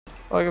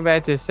Welcome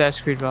back to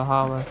Assassin's Creed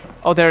Valhalla.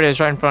 Oh, there it is,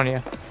 right in front of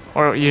you.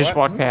 Or you just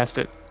walk past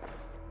it.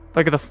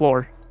 Look at the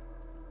floor.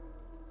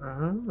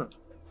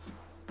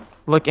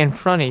 Look in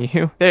front of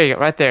you. There you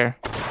go, right there.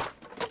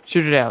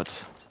 Shoot it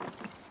out.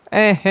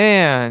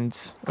 And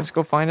let's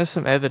go find us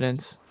some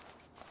evidence.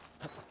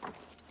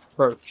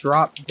 Bro,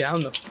 drop down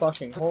the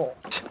fucking hole.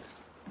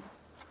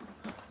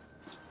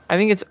 I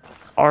think it's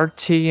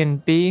RT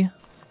and B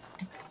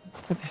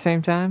at the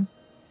same time.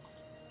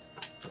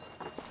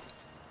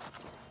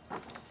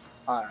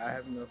 I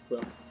have no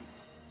clue.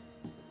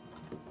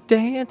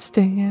 Dance,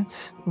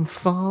 dance, I'm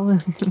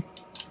falling.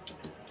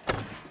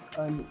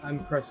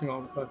 I'm pressing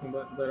all the fucking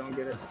buttons. I don't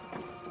get it.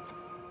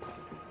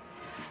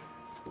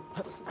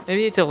 Maybe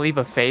you have to leap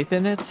of faith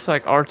in it. It's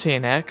like RT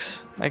and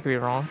X. That could be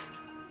wrong.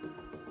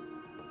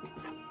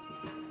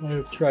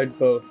 I've tried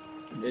both.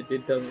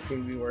 It doesn't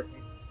seem to be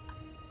working.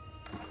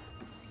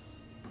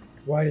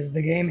 Why does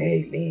the game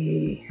hate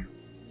me?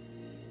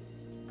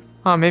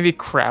 Oh, maybe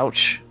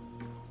crouch.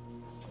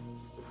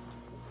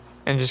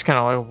 And just kind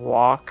of like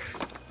walk.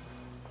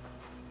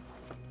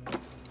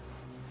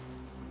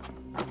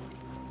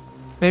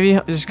 Maybe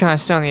just kind of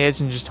stay on the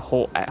edge and just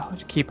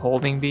keep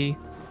holding B.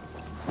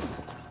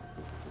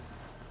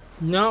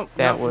 No,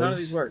 that none of was.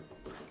 these work.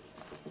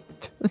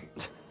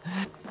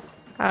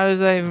 How does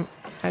that even?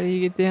 How do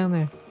you get down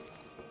there?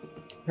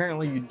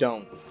 Apparently you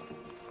don't.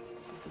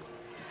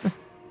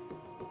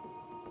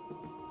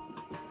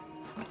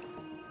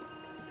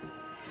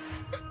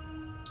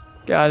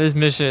 God, this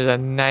mission is a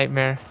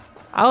nightmare.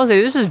 I would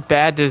say this is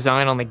bad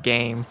design on the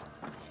game.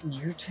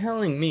 You're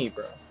telling me,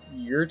 bro.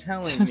 You're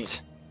telling me.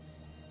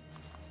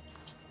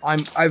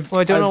 I've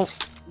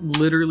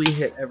literally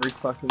hit every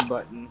fucking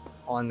button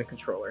on the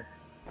controller.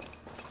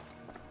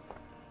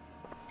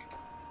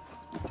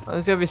 Well,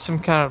 there's gotta be some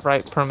kind of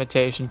right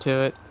permutation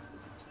to it.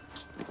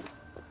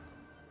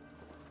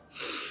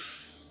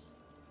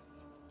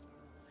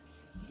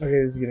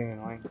 Okay, this is getting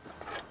annoying.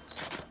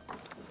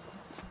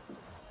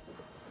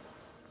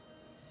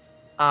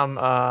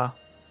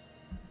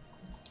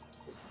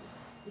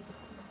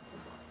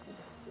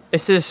 It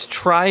says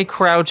try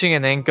crouching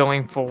and then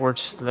going forward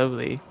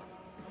slowly.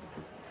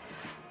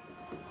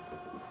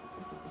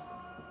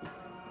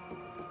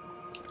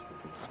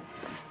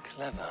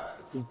 Clever.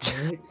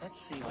 Let's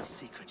see what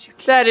secret you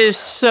keep. That is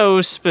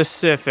so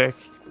specific.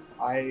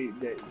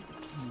 This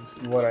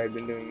is what I've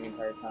been doing the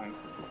entire time.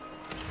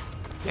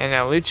 And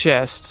now loot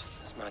chest.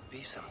 This might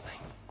be something.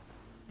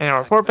 And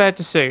I'll report back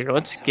to Sigurd.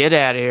 Let's get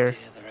out of here.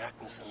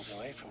 The Ragnarsons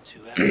away from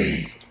two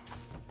areas.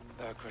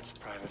 Burkhart's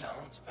private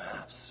haunts,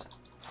 perhaps.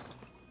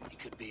 He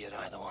could be at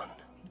either one.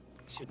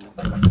 Shouldn't have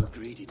been so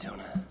greedy,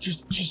 Tona.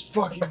 Just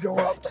fucking go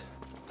up.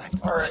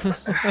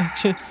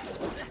 Alright.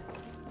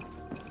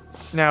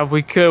 Now, if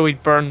we could,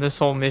 we'd burn this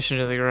whole mission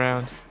to the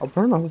ground. I'll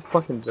burn the whole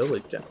fucking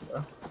village down,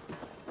 bro.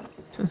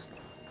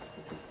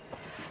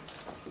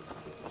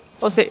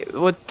 I'll say,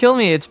 what killed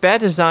me, it's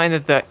bad design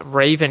that the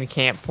Raven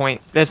can't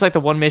point. That's like the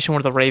one mission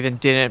where the Raven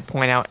didn't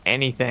point out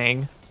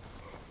anything.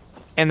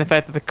 And the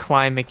fact that the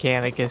climb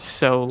mechanic is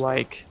so,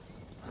 like...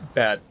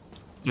 bad.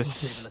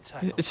 Just...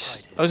 I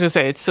was gonna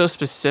say, it's so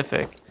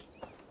specific.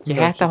 You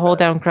have to hold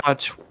down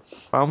crouch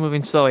while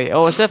moving slowly.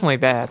 Oh, it's definitely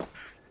bad.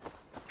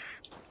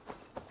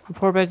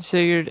 Report back to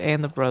Sigurd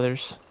and the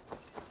brothers.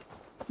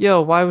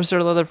 Yo, why was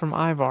there leather from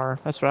Ivar?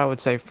 That's what I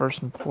would say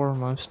first and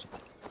foremost.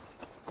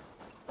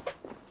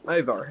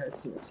 Ivar has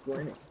some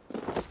explaining.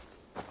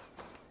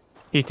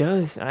 He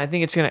does, and I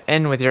think it's gonna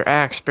end with your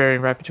axe buried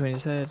right between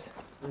his head.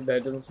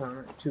 That doesn't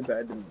sound too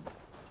bad to me.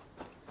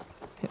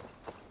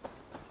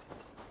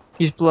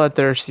 He's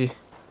bloodthirsty.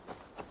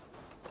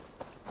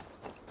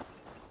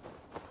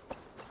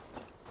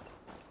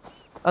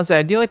 I'll say,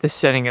 I do like the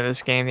setting of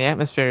this game. The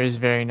atmosphere is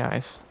very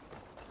nice.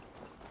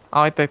 I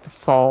like the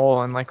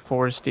fall and like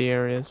foresty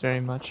areas very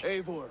much.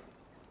 Eivor,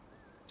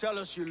 tell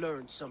us you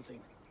learned something.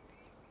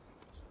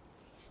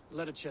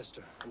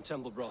 Leatherchester and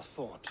Templebroth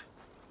fought.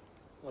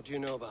 What do you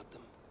know about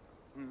them?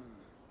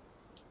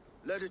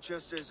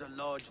 Leatherchester is a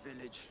large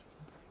village.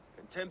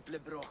 And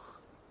Templebroch,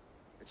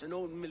 it's an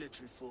old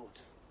military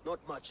fort. Not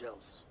much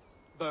else.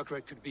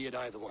 Burkhardt could be at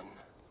either one.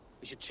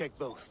 We should check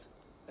both,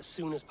 as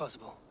soon as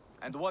possible.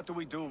 And what do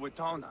we do with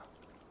Tona?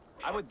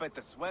 I would bet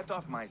the sweat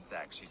off my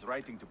sack she's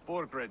writing to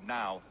Burkhardt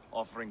now,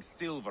 offering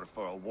silver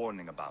for a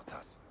warning about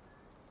us.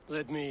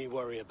 Let me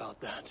worry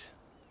about that.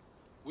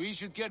 We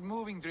should get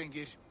moving,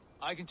 Dringir.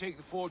 I can take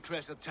the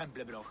fortress of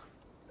Templebroch.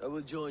 I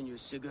will join you,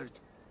 Sigurd.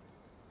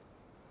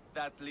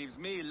 That leaves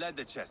me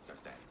Leatherchester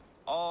then.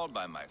 All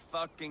by my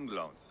fucking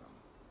lonesome.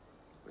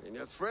 Bring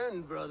a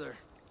friend, brother.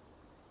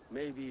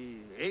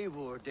 Maybe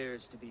Eivor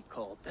dares to be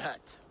called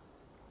that.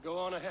 Go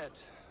on ahead.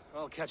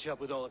 I'll catch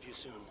up with all of you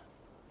soon.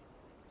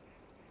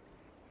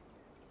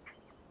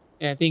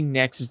 And I think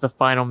next is the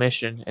final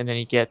mission, and then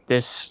you get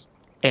this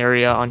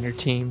area on your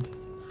team.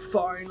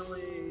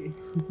 Finally!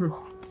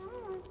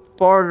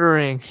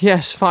 Bartering.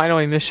 Yes,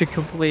 finally, mission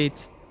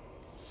complete.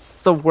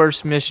 It's the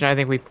worst mission I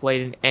think we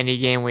played in any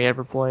game we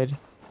ever played.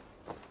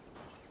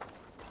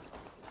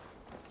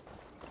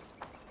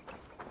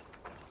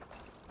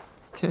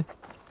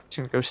 Just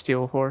gonna go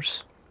steal a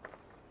horse.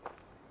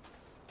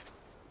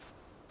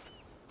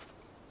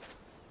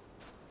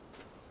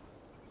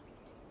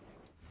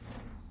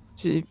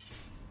 See,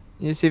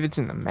 yeah, see if it's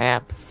in the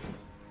map.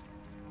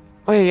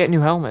 Oh yeah, you get a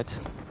new helmet.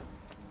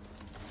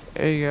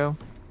 There you go.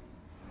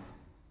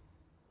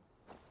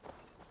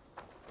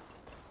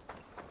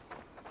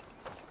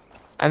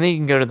 I think you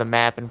can go to the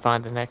map and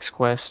find the next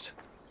quest.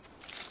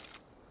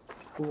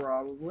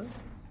 Probably.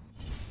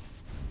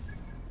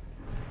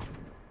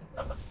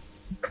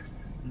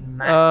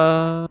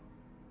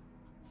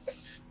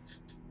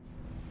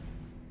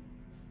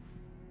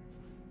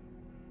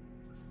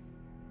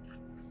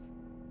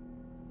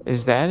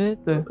 Is that it?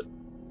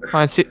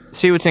 Let's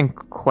see what's in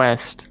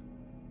quest.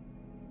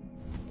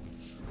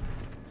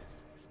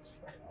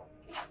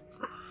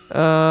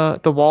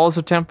 The walls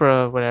of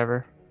Tempera,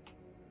 whatever.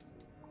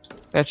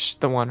 That's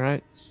the one,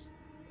 right?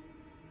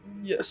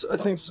 Yes, I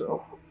think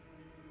so.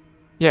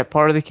 Yeah,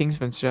 part of the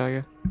Kingsman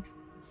saga.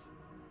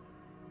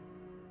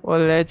 Well,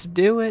 let's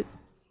do it.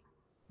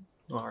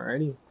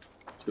 Alrighty.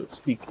 Let's go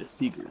speak to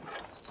Sigurd.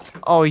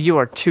 Oh, you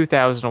are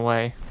 2,000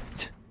 away.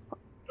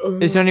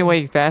 Is there any way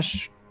you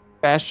fast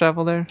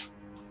travel there?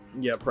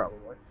 Yeah,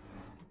 probably.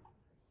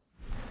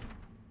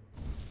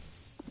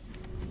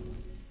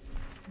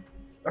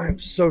 I'm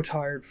so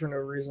tired for no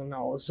reason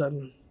all of a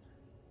sudden.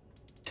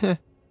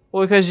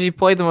 Well, because you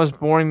played the most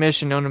boring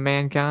mission known to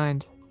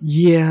mankind.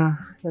 Yeah,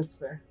 that's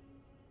fair.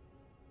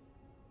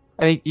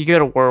 I think you go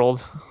to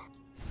World.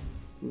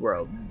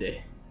 World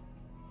day.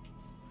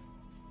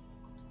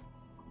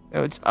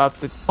 Oh, it's up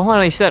the. Oh,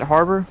 I see that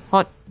harbor?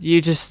 Huh? You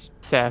just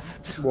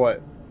Seth.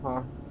 What?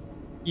 Huh?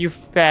 You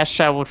fast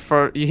traveled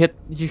for. You hit.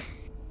 You.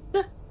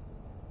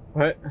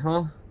 What?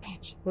 Huh?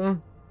 Huh?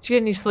 Did you get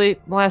any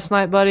sleep last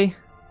night, buddy?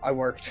 I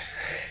worked.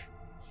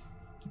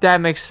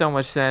 That makes so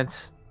much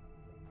sense.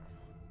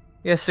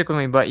 Yeah, stick with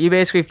me, but you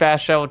basically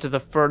fast travel to the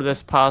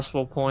furthest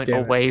possible point Damn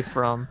it. away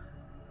from.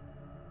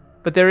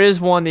 But there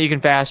is one that you can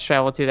fast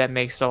travel to that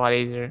makes it a lot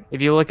easier. If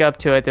you look up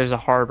to it, there's a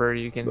harbor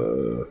you can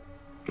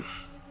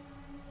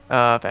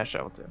fast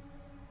travel to.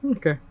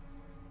 Okay.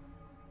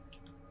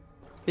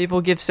 People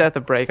give Seth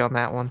a break on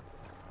that one.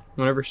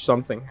 Whenever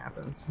something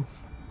happens.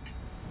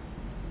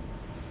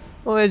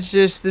 Well, it's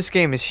just this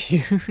game is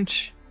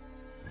huge.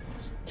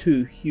 It's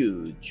too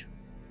huge.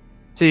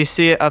 So you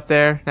see it up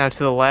there now to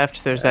the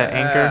left. There's that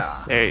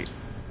anchor.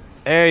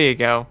 There you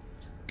go.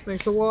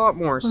 Makes a lot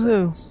more Woohoo.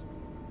 sense.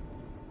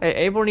 Hey,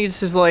 Abel needs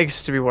his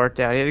legs to be worked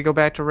out. He had to go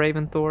back to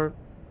Raventhorpe.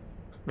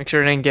 Make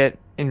sure it didn't get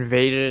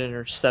invaded and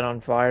or set on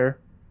fire.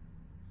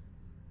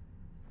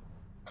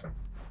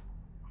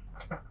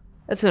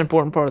 That's an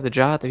important part of the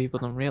job that people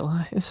don't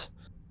realize.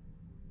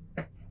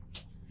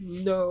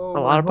 No, A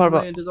lot of my part about-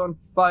 homeland is on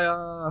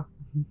fire.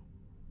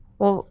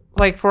 Well,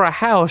 like for a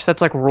house,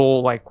 that's like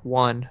rule like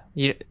 1.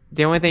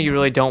 The only thing you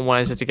really don't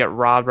want is it to get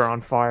robbed or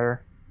on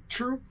fire.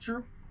 True,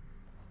 true.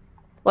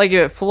 Like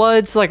if it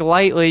floods like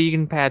lightly, you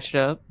can patch it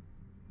up.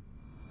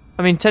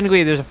 I mean,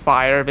 technically, there's a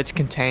fire. If it's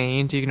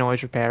contained, you can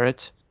always repair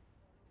it.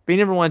 But you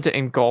never want it to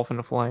engulf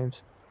into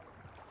flames.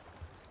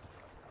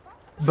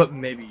 But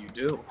maybe you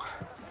do.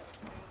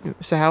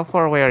 So how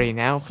far away are you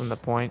now from the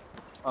point?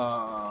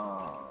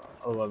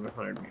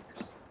 1,100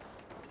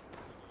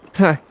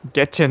 meters.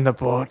 Get in the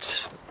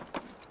boat.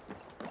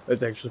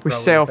 That's actually We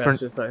probably sail the for-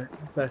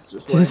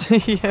 fastest way.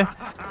 Yeah.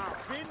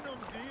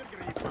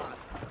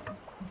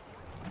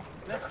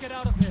 Let's get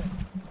out of here.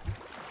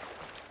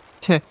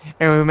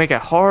 And we make a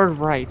hard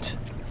right.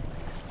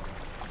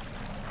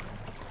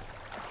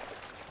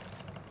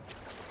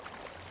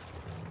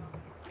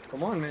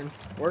 Come on, man.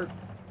 Work.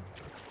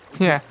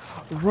 Yeah.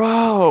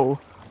 Row!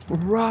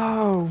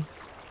 Row!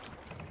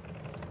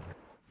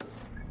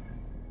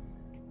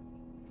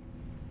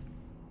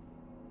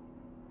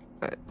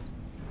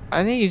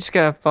 I think you just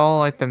gotta follow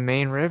like the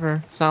main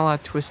river. It's not a lot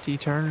of twisty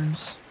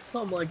turns.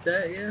 Something like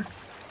that, yeah.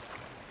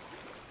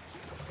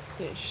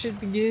 It should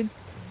be good.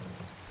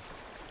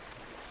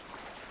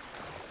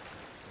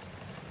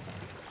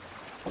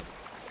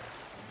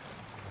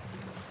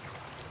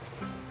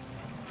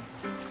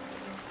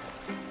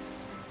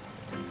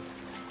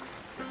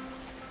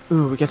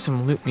 Ooh, we got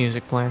some loop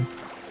music playing.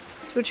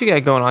 What you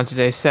got going on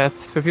today, Seth?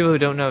 For people who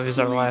don't know, this is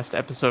our last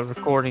episode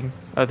recording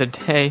of the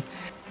day.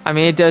 I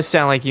mean, it does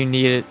sound like you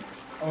need it.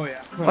 Oh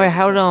yeah. Wait,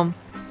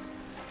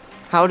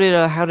 how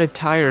did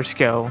tires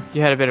go?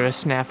 You had a bit of a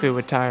snafu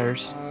with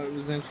tires. It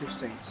was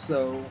interesting.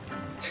 So,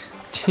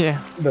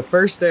 Yeah. the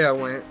first day I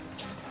went,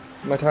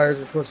 my tires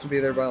were supposed to be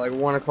there by like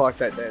 1 o'clock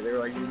that day. They were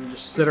like, you can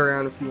just sit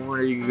around if you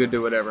want, or you can go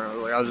do whatever. I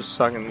was like, I'll just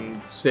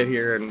fucking sit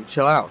here and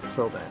chill out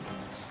until then.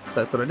 So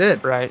that's what I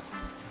did. Right.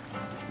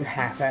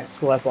 Half-ass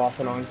slept off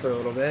and on for a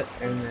little bit,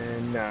 and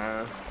then,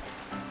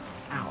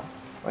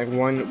 like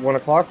 1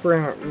 o'clock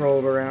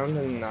rolled around,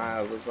 and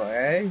I was like,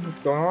 hey, what's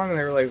going on? And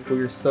they were like,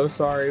 we're so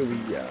sorry, you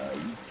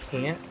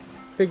can't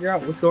figure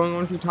out what's going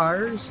on with your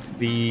tires.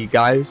 The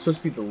guy who's supposed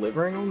to be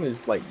delivering them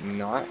is like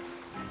not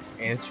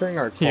answering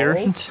our Here.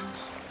 calls.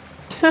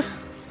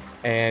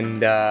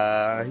 And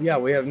yeah,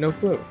 we have no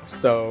clue.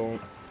 So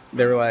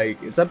they were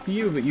like, it's up to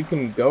you, but you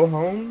can go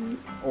home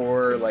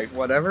or like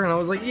whatever. And I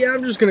was like, yeah,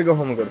 I'm just gonna go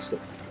home and go to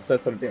sleep. So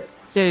that's what I did.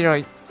 Yeah, you're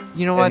like,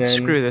 you know And what? then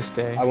Screw this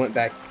day. I went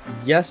back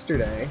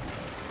yesterday,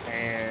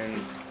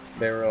 and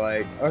they were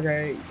like,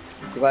 okay,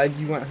 glad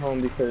you went home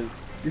because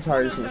your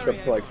tires didn't show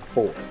up till like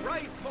 4.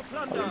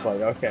 I was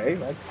like, okay,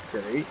 that's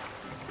great.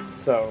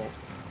 So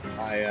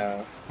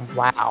I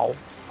Wow.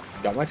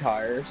 got my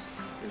tires.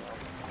 You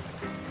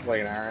know,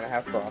 like an hour and a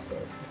half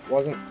process.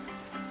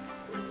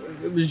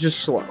 It was just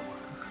slow.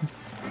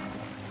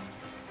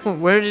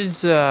 Where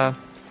did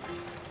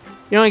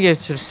you don't get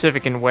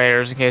specific in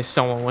where's in case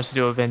someone wants to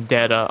do a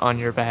vendetta on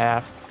your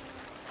behalf.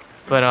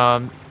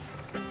 But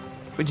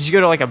did you go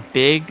to like a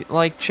big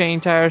like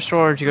chain tire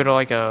store, or did you go to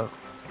like a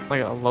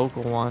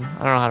local one?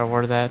 I don't know how to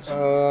word that.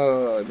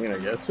 I mean, I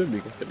guess it would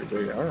be considered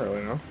big. I don't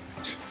really know.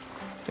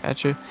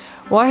 Gotcha.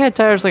 Well, I had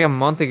tires like a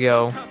month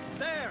ago.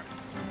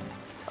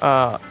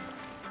 And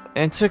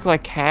it took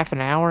like half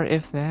an hour,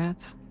 if that.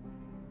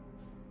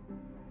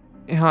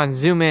 Hold on,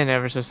 zoom in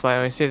ever so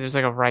slightly. See if there's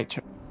like a right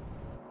turn.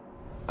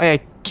 Oh yeah,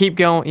 keep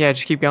going. Yeah,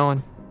 just keep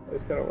going.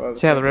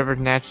 See how the river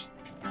naturally.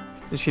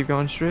 Just keep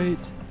going straight.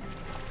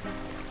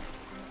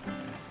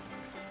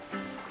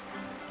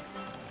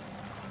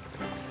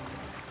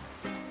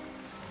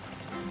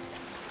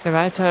 If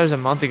I had tires a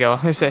month ago,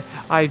 they're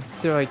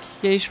like,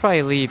 yeah, you should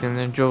probably leave, and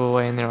then drove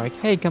away, and they're like,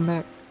 hey, come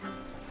back.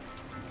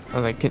 I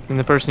was like, and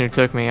the person who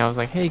took me, I was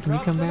like, hey, can you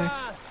come back?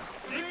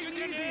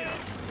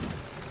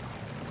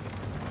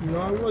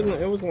 No,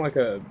 it wasn't like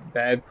a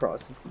bad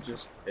process.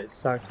 It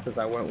sucked because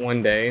I went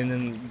one day and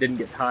then didn't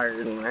get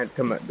tired and I had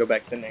to go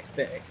back the next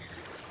day.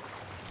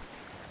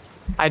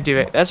 I do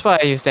it. That's why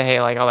I used to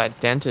hate like all that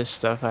dentist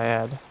stuff I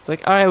had. It's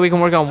like, all right, we can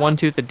work on 1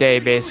 tooth a day,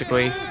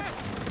 basically.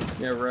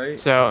 Yeah, right.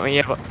 So I mean,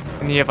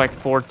 you have like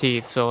 4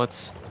 teeth, so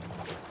let's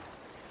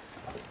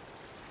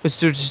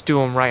just do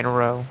them right in a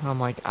row.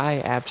 I'm like, I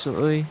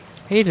absolutely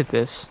hated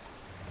this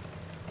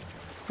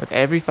with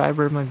every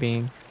fiber of my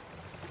being.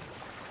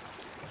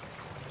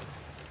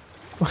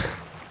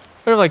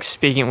 Or like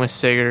speaking with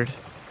Sigurd,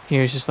 he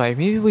was just like,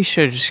 maybe we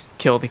should just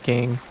kill the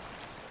king.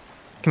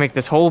 Can make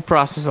this whole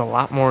process a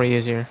lot more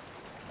easier.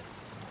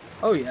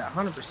 Oh yeah,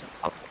 100%.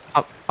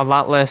 A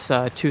lot less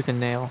tooth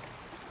and nail.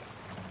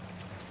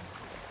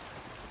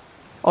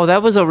 Oh,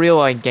 that was a real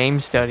like game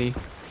study.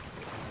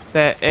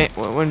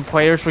 When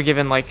players were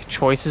given like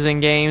choices in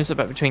games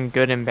about between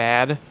good and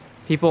bad,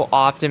 people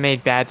often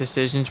made bad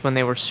decisions when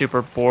they were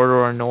super bored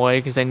or annoyed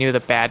because they knew the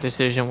bad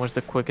decision was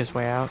the quickest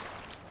way out.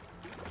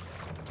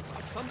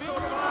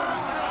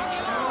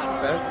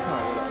 That's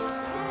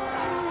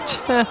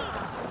not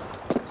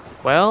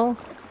what Well,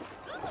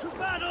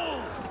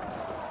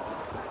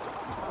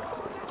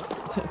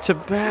 to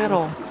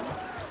battle.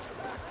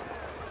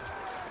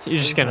 So you're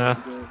just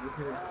gonna.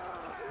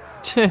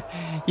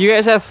 You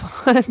guys have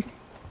fun.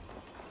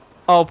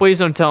 Oh, please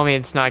don't tell me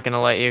it's not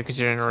gonna let you because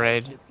you're in a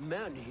raid.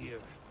 Man here,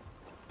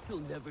 he'll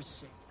never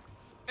say.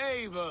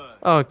 Eivor!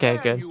 Okay,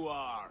 There good. you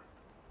are.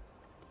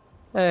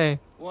 Hey.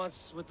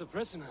 What's with the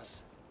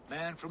prisoners?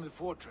 Man from the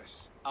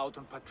fortress, out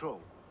on patrol.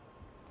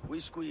 We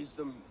squeezed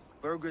them.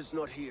 Burger's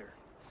not here.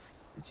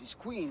 It's his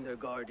queen they're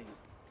guarding.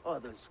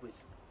 Others with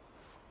him.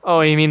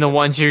 Oh, you mean the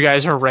ones you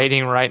guys are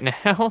raiding right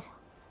now?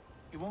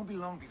 It won't be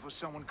long before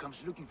someone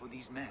comes looking for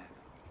these men.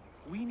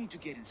 We need to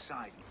get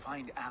inside and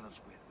find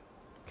Adelswith.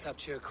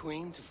 Capture a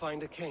queen to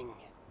find a king.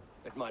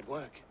 It might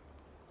work.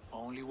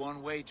 Only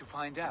one way to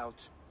find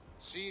out.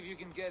 See if you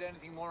can get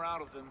anything more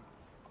out of them.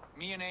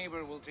 Me and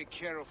Eivor will take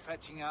care of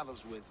fetching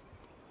Adelswith.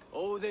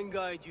 Odin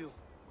guide you.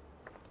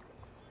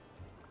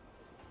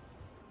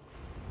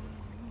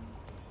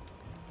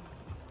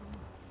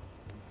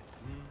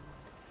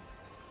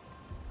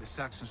 The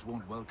Saxons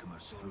won't welcome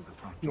us through the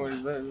front What door.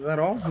 is that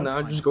all?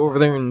 Now just go over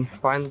there and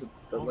find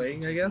the way,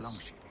 I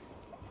guess.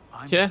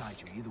 I'm Yeah.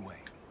 beside you either way.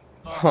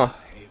 Huh.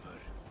 Eivor.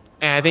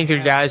 And I think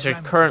your guys are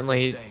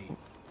currently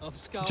Of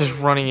scouring just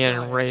running in and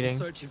outside raiding.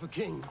 Searching for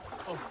king.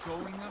 Of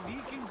going a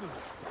Viking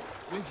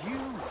with you.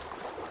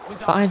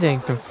 With Find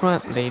and our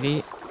confront, sisters.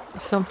 lady.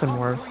 Something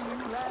worth. Conquering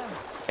new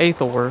lands.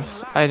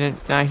 Aethelworth. I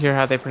did not hear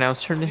how they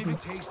pronounced her And if name.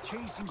 it takes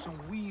chasing some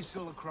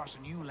weasel across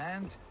a new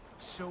land,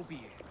 so be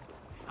it.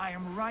 I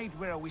am right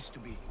where I wish to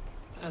be.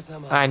 As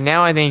am I. Alright,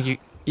 now I think you...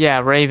 Yeah,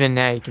 Raven,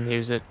 now you can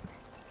use it.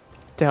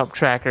 To help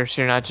track her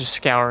so you're not just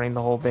scouring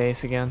the whole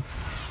base again.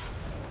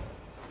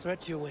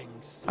 Stretch your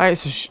wings. Alright,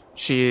 so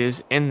she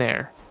is in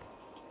there.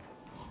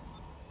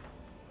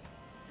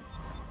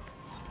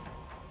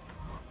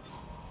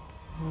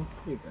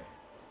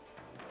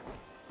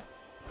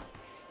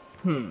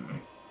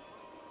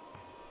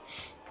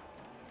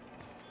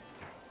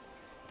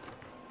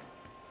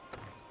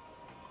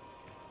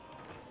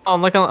 Oh,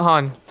 look on, hold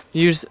on.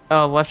 Use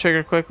left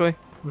trigger quickly.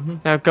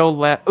 Now go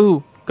left.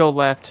 Ooh, go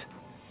left.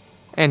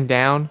 And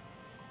down.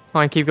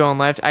 Hold on, keep going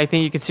left. I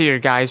think you can see your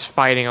guys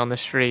fighting on the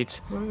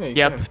streets. Oh, yeah, you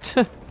Yep.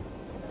 can.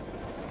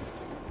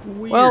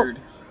 Weird. Well-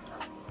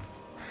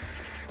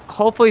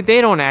 Hopefully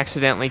they don't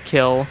accidentally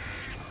kill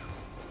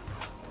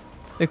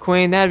the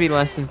queen. That'd be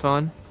less than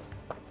fun.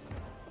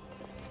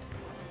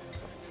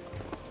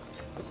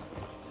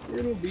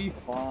 It'll be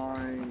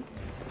fine.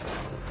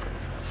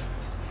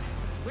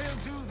 We'll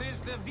do this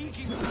the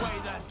Viking way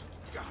then.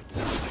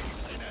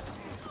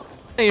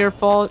 Hey, your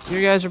fault.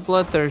 You guys are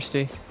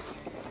bloodthirsty.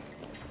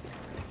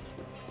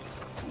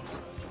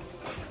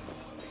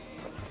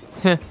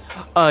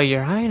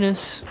 Your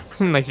Highness.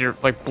 Like you're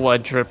like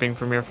blood dripping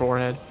from your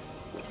forehead.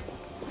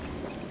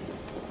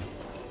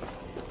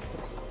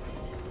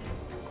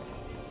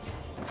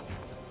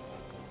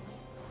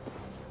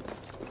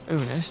 Ooh,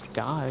 nice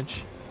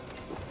dodge.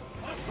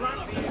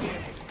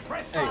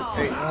 Hey,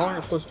 how long are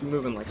you supposed to be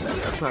moving like that?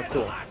 That's not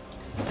cool.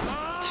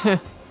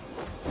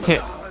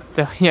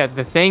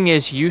 The thing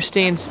is, you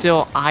stand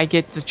still, I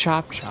get the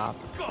chop.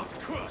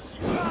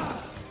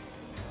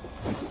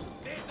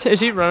 Is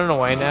he running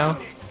away now?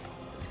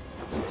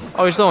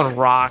 Oh, he's throwing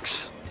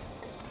rocks.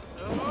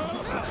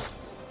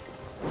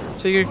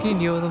 So you're can you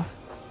deal with him?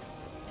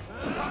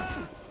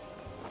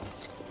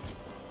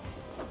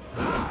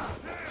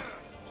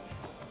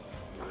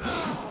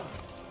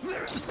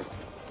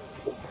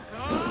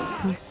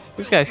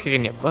 This guy's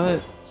kicking your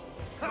butt.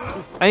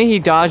 I think he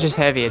dodges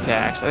heavy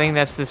attacks. I think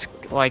that's this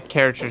like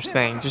character's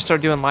thing. Just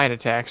start doing light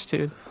attacks,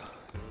 dude.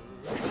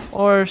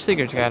 Or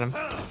Sigurd's got him.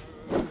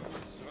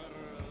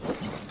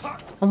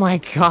 Oh my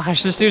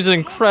gosh, this dude's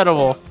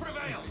incredible.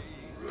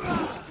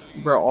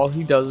 Bro, all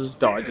he does is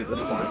dodge at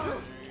this point.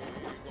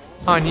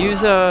 On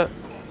use a.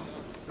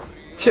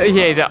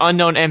 Yeah, the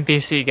unknown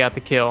NPC got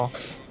the kill.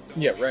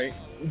 Yeah, right.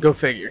 Go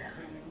figure.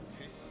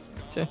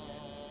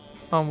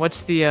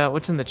 What's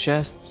in the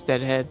chest? It's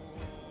dead head.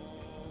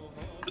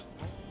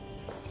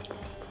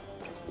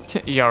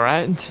 You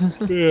alright?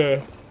 Yeah.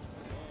 There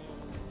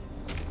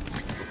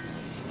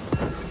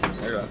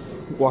you go.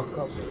 Walk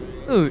up.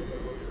 Ooh.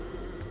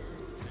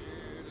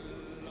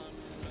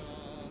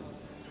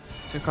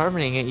 So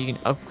carboning it, you can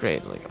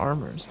upgrade like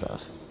armor and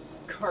stuff.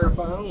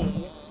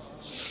 Carbone.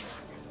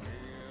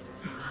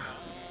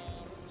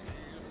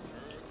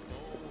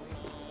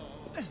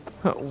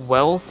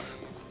 Wealth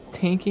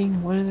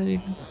tanking? What is that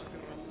even?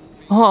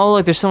 Oh,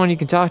 look, there's someone you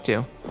can talk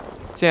to.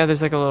 So yeah,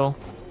 there's like a little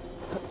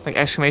like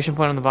exclamation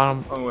point on the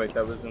bottom. Oh wait,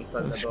 that was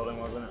inside the building,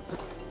 wasn't it?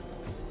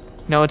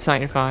 No, it's not.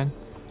 You're fine.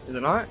 Is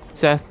it not?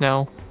 Seth,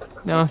 no.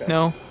 No, Okay.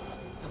 no.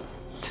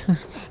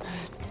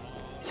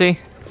 See?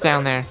 It's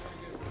down there.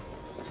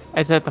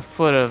 It's at the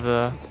foot of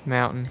the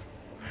mountain.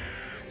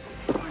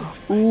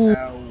 Ooh.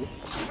 Ow.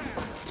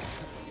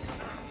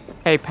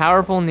 Hey,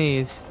 powerful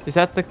knees. Is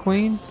that the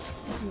queen?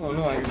 Oh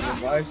no, I can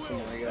revive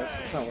someone, I guess.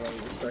 That's not what I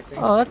was expecting.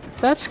 Oh,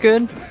 that's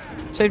good.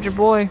 Saved your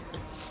boy.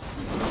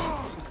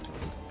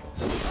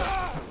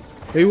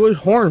 He was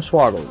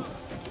hornswoggled.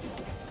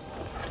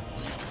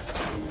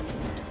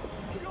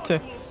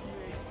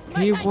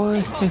 He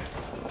was.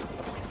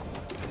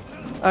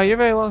 Oh, you're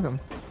very welcome.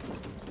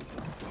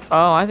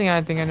 Oh, I think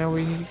I know where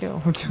you need to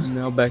go.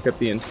 Now back up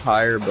the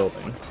entire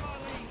building.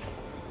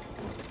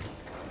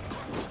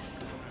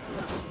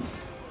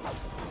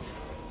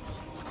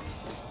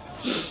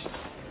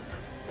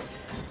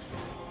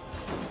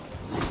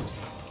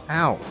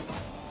 Ow.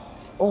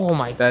 Oh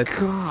my That's-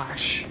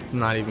 gosh.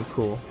 Not even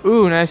cool.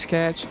 Ooh, nice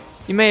catch.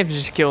 You may have to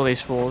just kill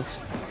these fools.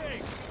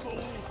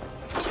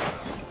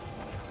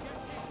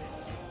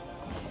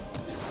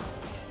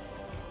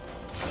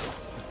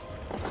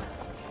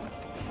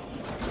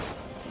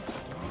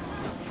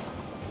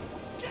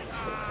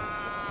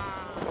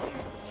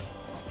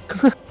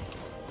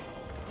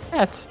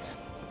 That's...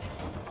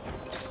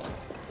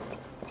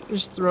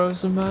 Just throw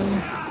somebody.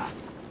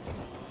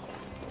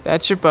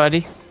 That's your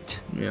buddy.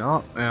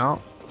 Yeah, yeah.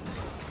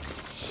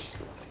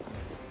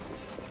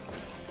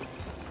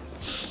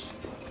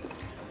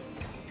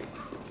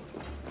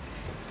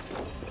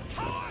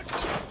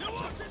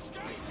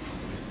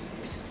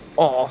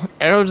 Oh,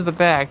 arrow to the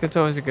back. That's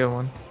always a good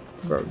one.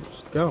 Bro,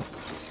 just go.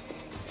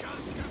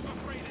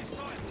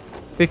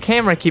 The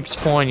camera keeps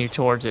pointing you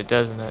towards it,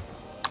 doesn't it?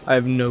 I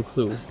have no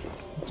clue.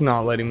 It's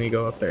not letting me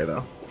go up there,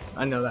 though.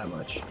 I know that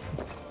much.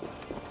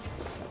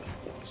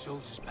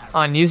 Soldiers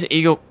On, use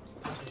eagle.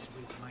 Others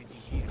might be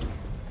here.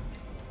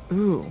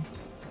 Ooh.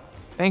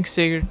 Thanks,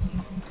 Sigurd.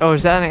 Oh,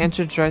 is that an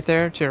entrance right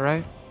there to your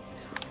right?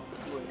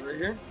 Right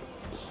here?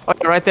 Oh,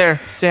 yeah, right there.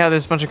 See how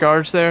there's a bunch of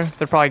guards there?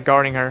 They're probably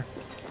guarding her.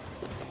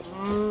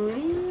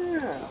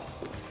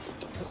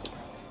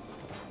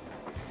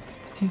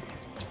 Yeah.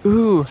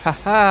 Ooh,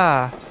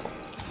 haha.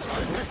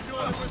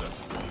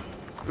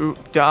 Ooh,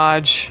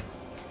 dodge.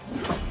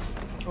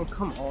 Oh,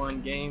 come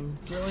on, game.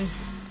 Really?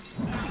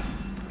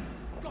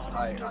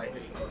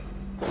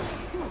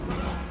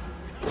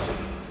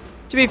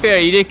 To be fair,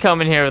 you did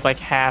come in here with like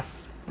half,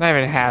 not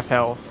even half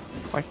health.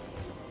 Like,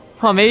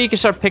 huh, maybe you can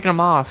start picking them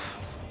off.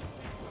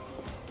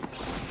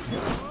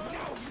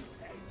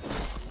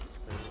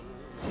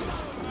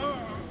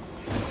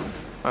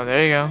 Oh,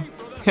 there you go.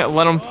 Yeah,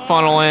 let them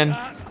funnel in.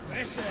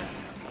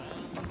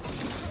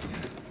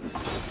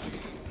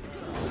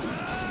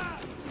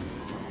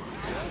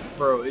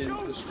 Bro, is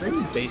the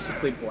screen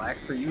basically black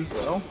for you as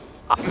well?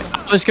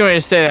 I was going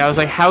to say that. I was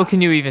like, how can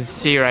you even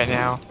see right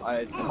now?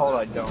 It's called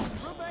I don't.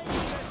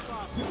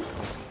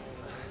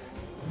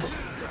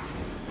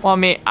 Well, I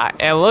mean,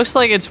 it looks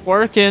like it's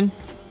working.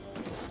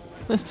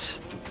 It's...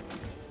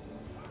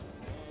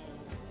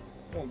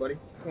 Come on, buddy.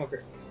 Come over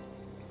here.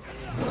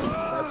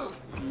 That's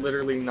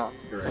literally not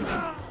the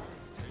direction.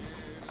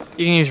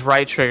 You can use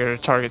right trigger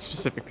to target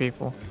specific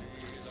people.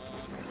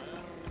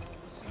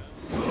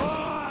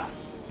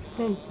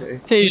 Okay.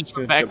 So you just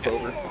Good back jump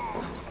over.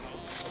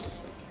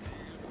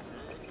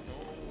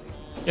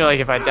 You're like,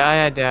 if I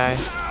die, I die.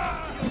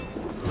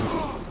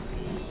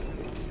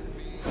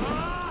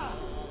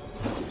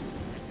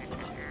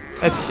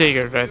 That's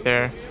Sigurd right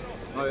there.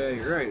 Oh yeah,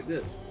 you're right. It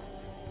is.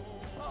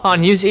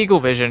 Han, use eagle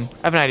vision.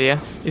 I have an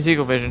idea. Use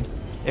eagle vision.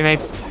 It may.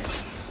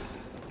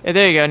 Yeah,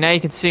 there you go. Now you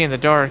can see in the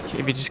dark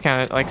if you just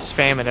kind of like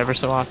spam it ever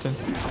so often.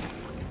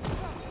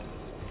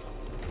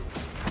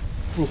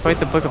 Ooh, fight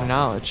the Book of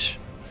Knowledge.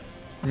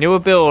 New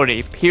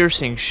ability,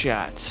 piercing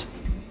shot.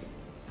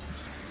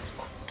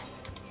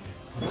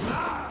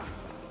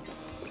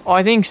 Oh,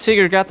 I think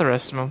Sigurd got the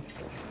rest of them.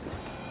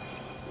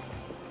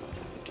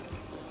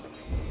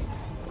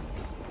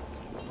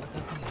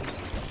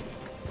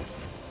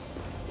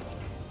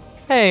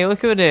 Hey, look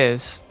who it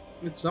is.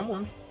 It's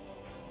someone.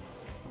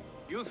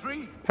 You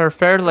three? Her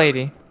fair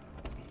lady.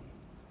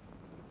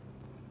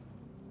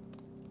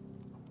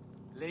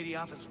 Lady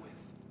Athelswith,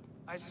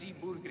 I see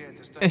Burgred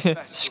has done his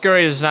best.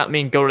 Scurry does not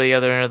mean go to the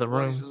other end of the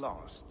What is room.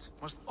 lost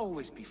must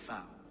always be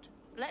found.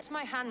 Let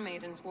my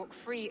handmaidens walk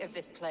free of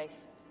this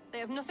place. They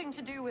have nothing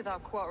to do with our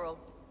quarrel.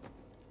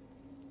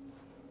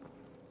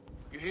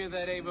 You hear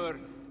that, Eivor?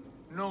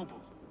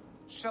 Noble,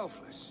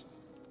 selfless.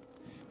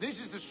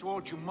 This is the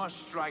sword you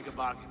must strike a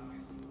bargain with.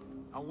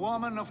 A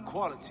woman of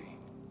quality.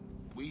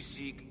 We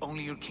seek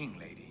only your king,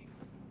 lady.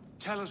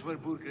 Tell us where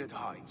Burgred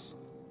hides,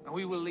 and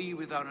we will leave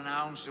without an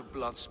ounce of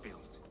blood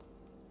spilled.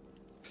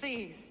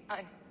 Please,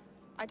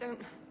 I don't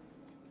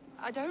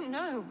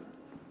know.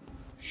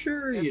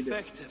 Sure you do.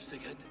 Effective,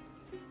 Sigurd.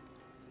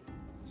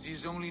 She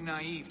is only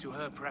naive to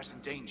her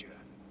present danger,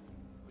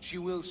 but she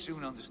will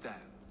soon understand.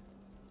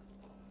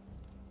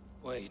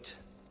 Wait.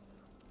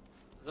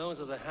 Those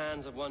are the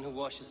hands of one who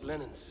washes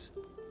linens.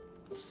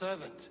 A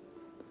servant.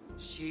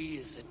 She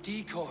is a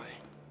decoy.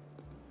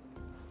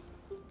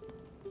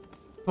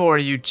 Or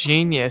you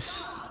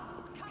genius.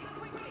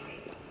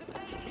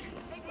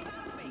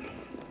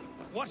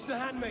 Watch the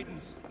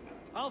handmaidens.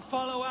 I'll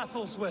follow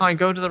Athelswith. Fine,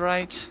 go to the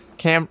right.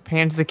 Pan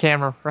to the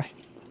camera. Right.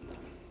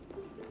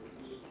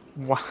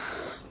 Wow.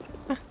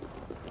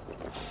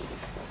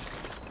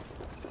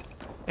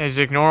 Yeah, just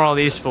ignore all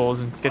these fools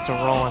and get to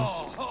rolling.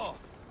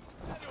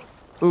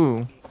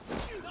 Ooh.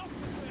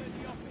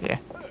 Yeah.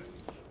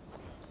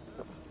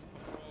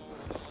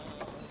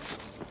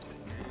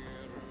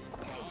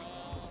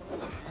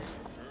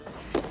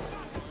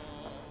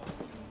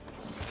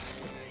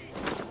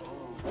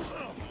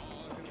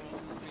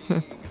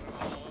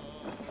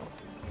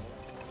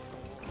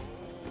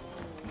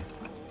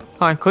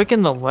 Fine, click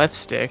in the left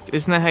stick.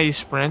 Isn't that how you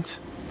sprint?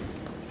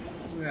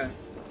 Yeah.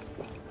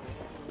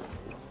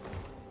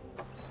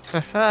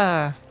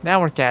 Haha.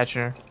 Now we're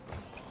catching her.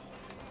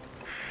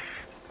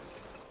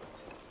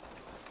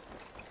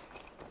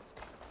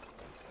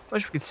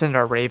 Wish we could send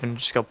our Raven to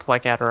just go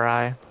pluck out her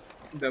eye.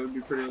 That would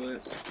be pretty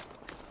lit.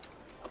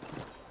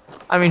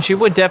 I mean, she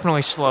would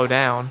definitely slow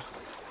down.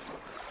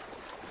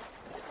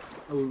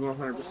 I would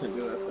 100%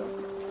 do that though.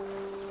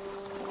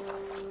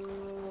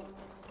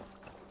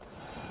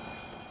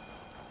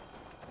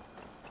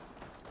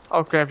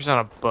 Oh crap, she's on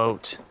a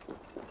boat.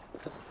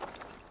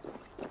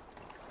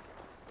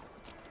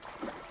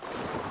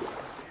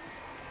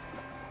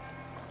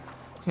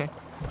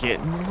 Get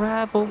in the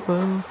rabble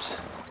boat.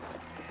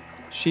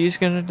 She's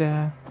gonna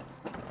die.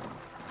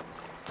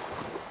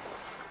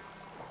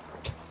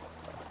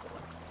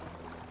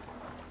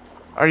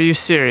 Are you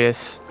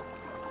serious?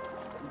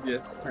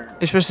 Yes,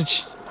 apparently.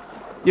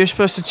 You're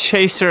supposed to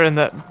chase her in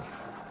the.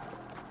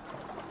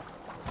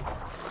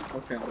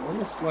 Okay, I'm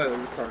gonna slightly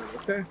retarded,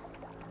 okay?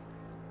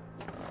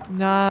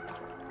 Nah.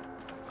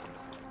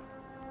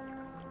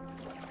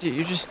 Dude,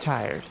 you're just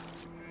tired.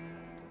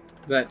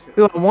 That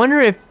too. Ooh,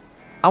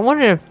 I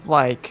wonder if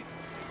like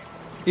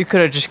you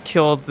could have just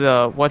killed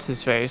the what's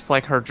his face,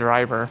 like her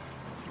driver.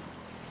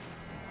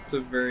 It's a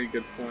very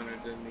good point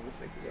I didn't even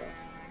think about.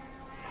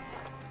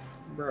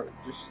 Bro,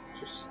 just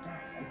stop.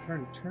 I'm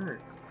trying to turn.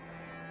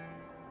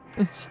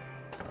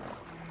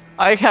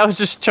 I was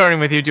just turning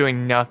with you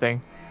doing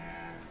nothing.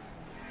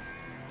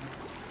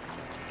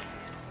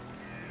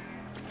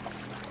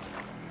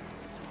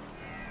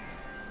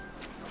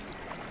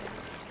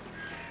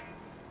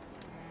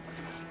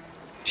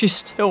 She's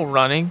still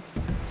running.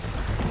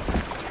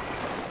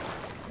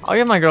 I'll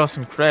give my girl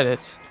some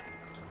credits.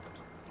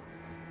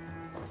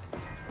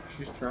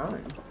 She's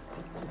trying.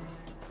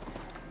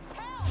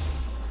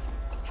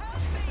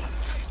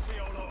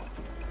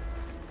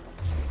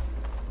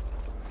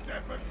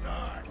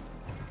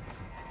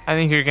 I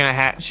think you're gonna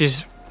have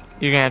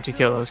to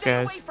kill those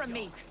guys.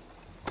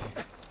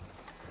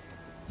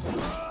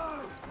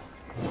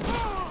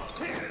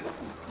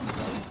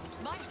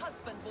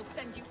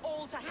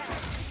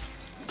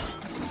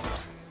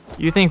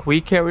 You think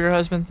we care what your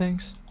husband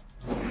thinks?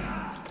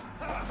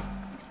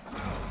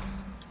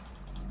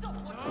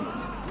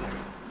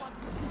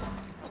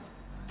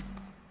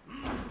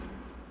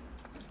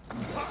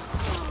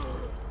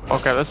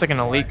 Okay, that's like an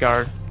elite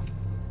guard.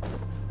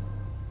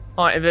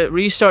 If it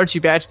restarts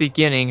you back to the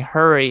beginning,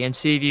 hurry and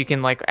see if you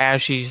can, like,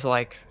 as she's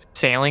like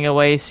sailing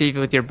away, see if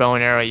with your bow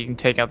and arrow you can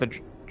take out the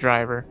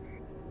driver.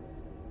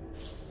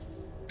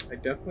 I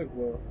definitely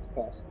will. It's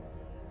possible.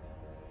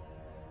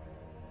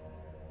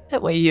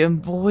 That way you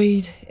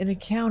avoid an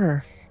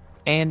encounter.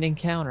 And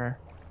encounter.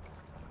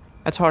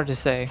 That's hard to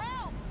say.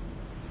 Help!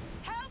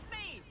 Help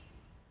me!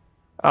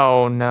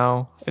 Oh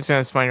no. It's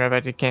gonna spawn you right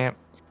back to camp.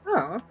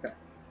 Oh, okay.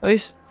 At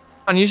least,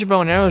 use your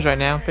bow and arrows right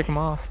now. Pick them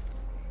off.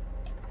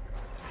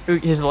 Ooh,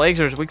 his legs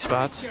are his weak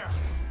spots.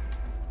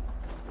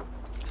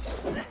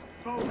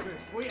 Focus,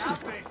 we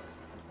have this.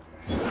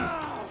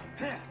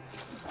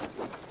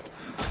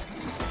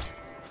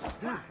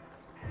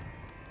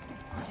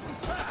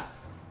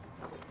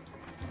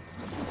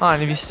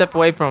 And if you step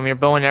away from him, your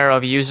bow and arrow,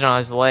 if you use it on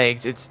his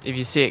legs, if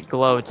you see it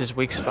glow, it's his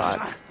weak spot.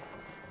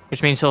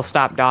 Which means he'll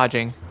stop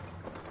dodging.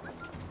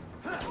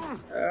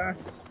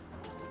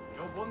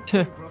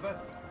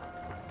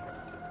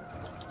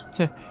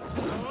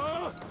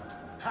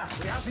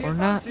 Or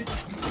not.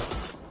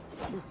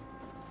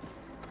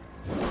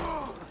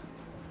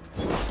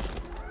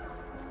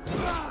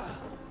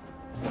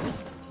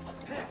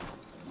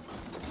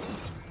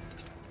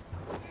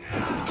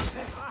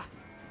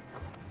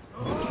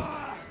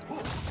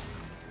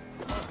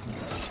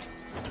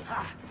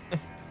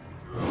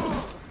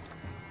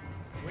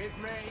 With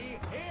me,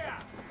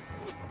 here!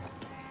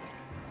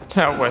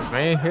 With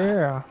me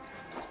here.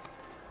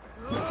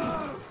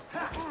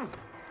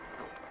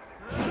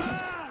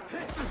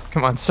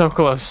 Come on, so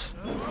close.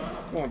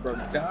 Come on, bro.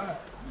 Die.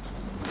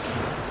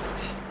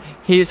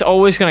 He's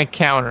always gonna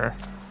counter.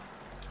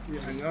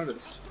 Yeah, I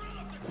noticed.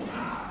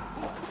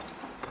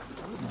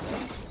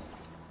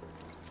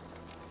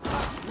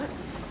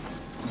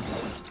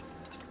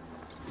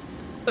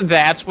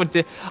 That's what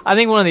did. I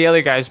think one of the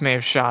other guys may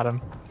have shot him.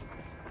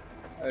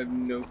 I have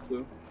no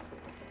clue.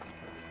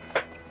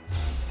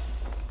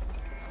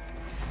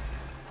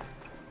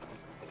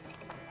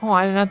 Oh,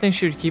 I did not think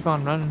she would keep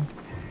on running.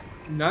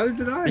 Neither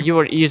did I. You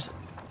were easy.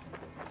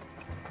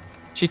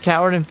 She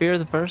cowered in fear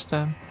the first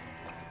time.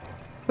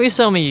 Please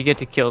tell me you get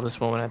to kill this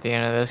woman at the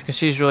end of this, because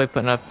she's really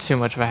putting up too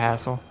much of a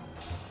hassle.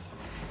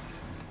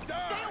 Stay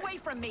away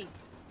from me!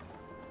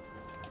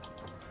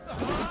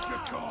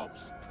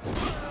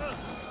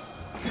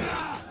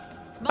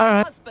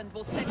 My husband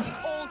will send you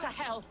all to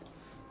hell.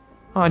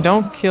 Oh,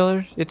 don't kill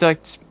her. It's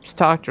like, just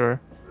talk to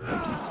her.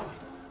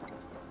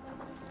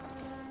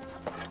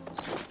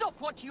 Stop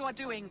what you are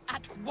doing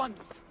at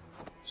once.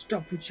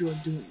 Stop what you are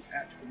doing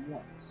at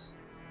once.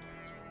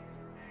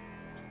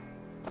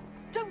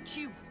 Don't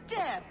you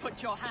dare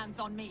put your hands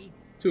on me.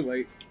 Too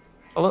late.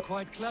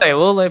 Quite clever, Hey, a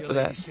little late your for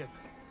that. ladyship.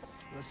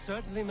 You're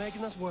certainly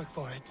making us work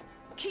for it.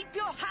 Keep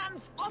your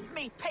hands off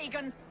me,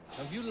 pagan.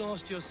 Have you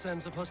lost your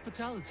sense of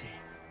hospitality?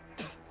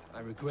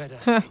 I regret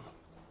asking.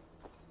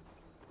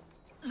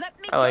 Let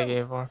me I like go.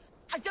 Eivor.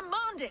 I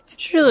demand it.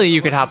 Surely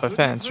you could hop a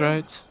fence,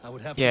 right? I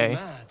would have Yay. to be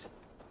mad.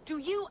 Do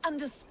you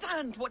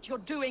understand what you're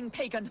doing,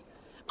 pagan?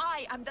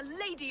 I am the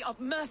Lady of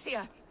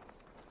Mercia.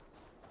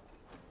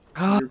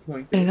 I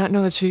did not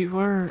know that's who you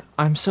were.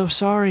 I'm so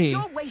sorry.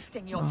 You're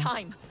wasting your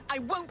time. I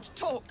won't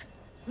talk.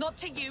 Not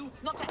to you,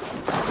 not to...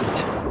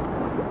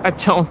 I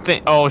don't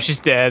think. Oh, she's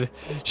dead.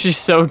 She's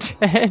so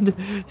dead.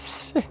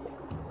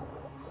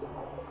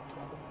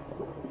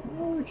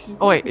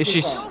 Oh wait, is she?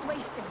 You're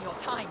wasting your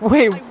time.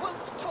 Wait. I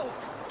won't talk.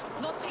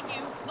 Not to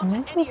you,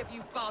 not to any of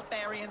you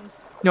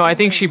barbarians. No, I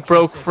think she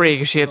broke free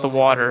because she hit the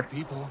water.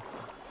 People.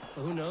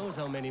 Who knows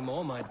how many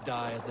more might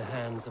die at the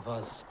hands of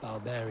us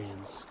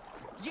barbarians?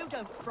 You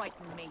don't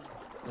frighten me.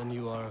 Then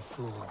you are a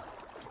fool.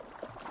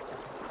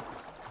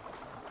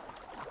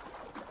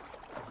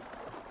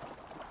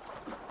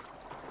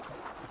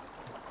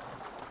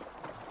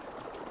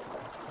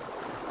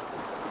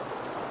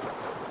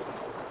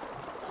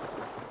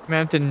 I'm gonna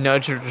have to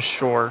nudge her to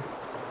shore.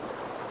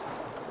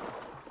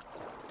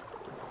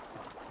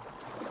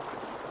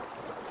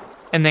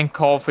 And then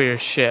call for your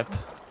ship.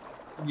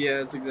 Yeah,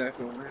 that's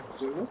exactly what I have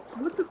to do.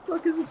 What the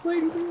fuck is this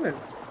lady doing?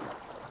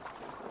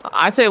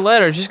 I'd say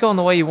let her. Just go in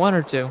the way you want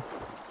her to.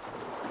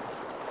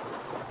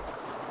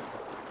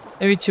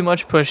 Maybe too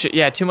much push.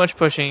 Yeah, too much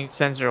pushing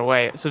sends her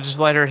away. So just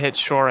let her hit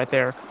shore right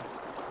there.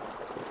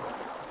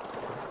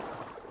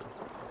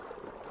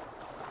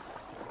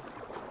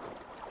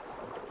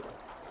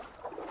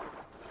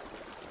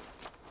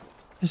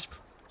 Just,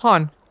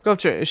 Han, go up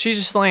to her. She's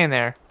just laying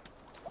there.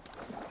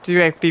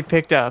 To be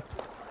picked up.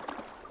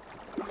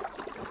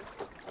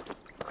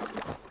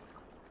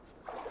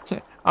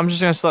 I'm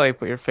just gonna slowly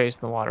put your face in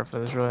the water for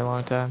this really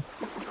long time.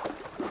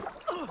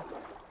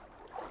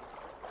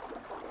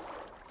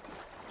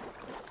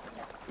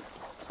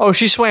 Oh,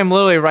 she swam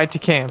literally right to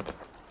camp.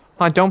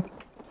 Don't...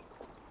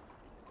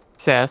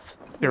 Seth,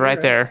 you're right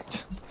there.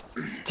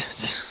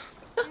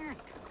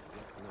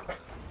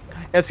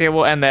 That's okay,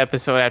 we'll end the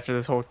episode after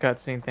this whole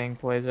cutscene thing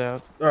plays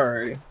out.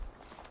 Alrighty.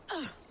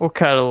 We'll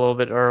cut it a little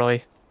bit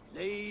early.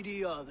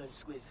 Lady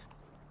Otherswith,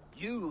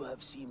 you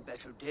have seen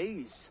better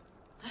days.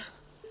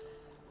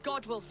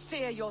 God will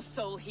sear your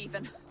soul,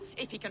 heathen,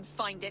 if he can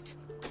find it.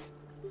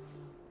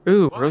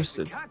 Ooh, Quite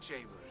roasted. the catch,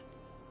 Eivor.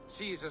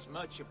 She is as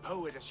much a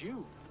poet as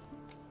you.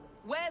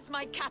 Where's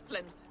my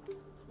Catelyn?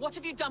 What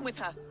have you done with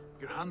her?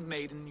 Your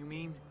handmaiden, you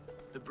mean?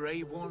 The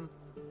brave one,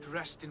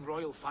 dressed in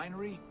royal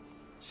finery?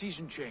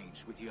 Season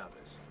change with the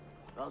others.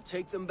 I'll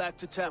take them back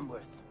to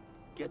Tamworth.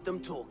 Get them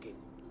talking.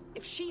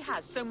 If she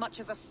has so much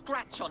as a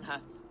scratch on her.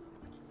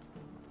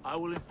 I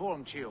will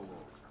inform Ceolwulf.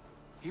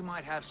 He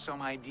might have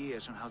some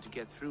ideas on how to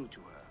get through to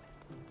her.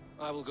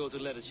 I will go to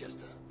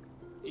Leicester.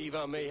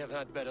 Eva may have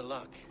had better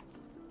luck.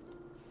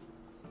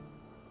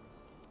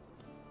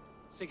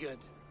 Sigurd,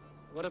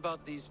 what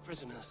about these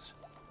prisoners?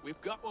 We've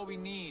got what we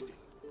need.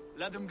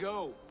 Let them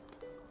go.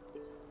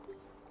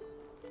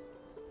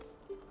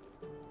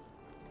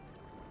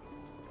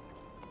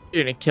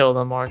 You're gonna kill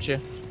them, aren't you?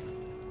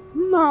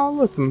 No, I'll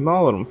let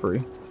them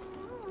free.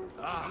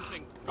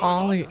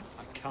 Ollie.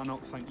 I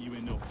cannot thank you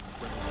enough.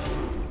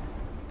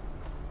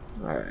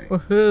 Alright.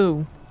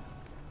 Woohoo!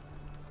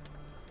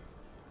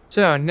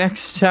 So,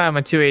 next time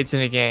on 2/8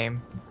 in a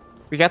game,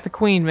 we got the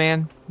queen,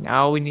 man.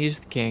 Now all we need is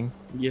the king.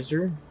 Yes,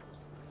 sir.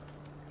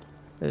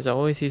 As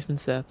always, he's been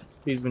Seth.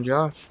 He's been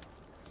Josh.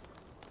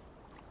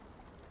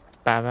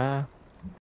 Bye bye.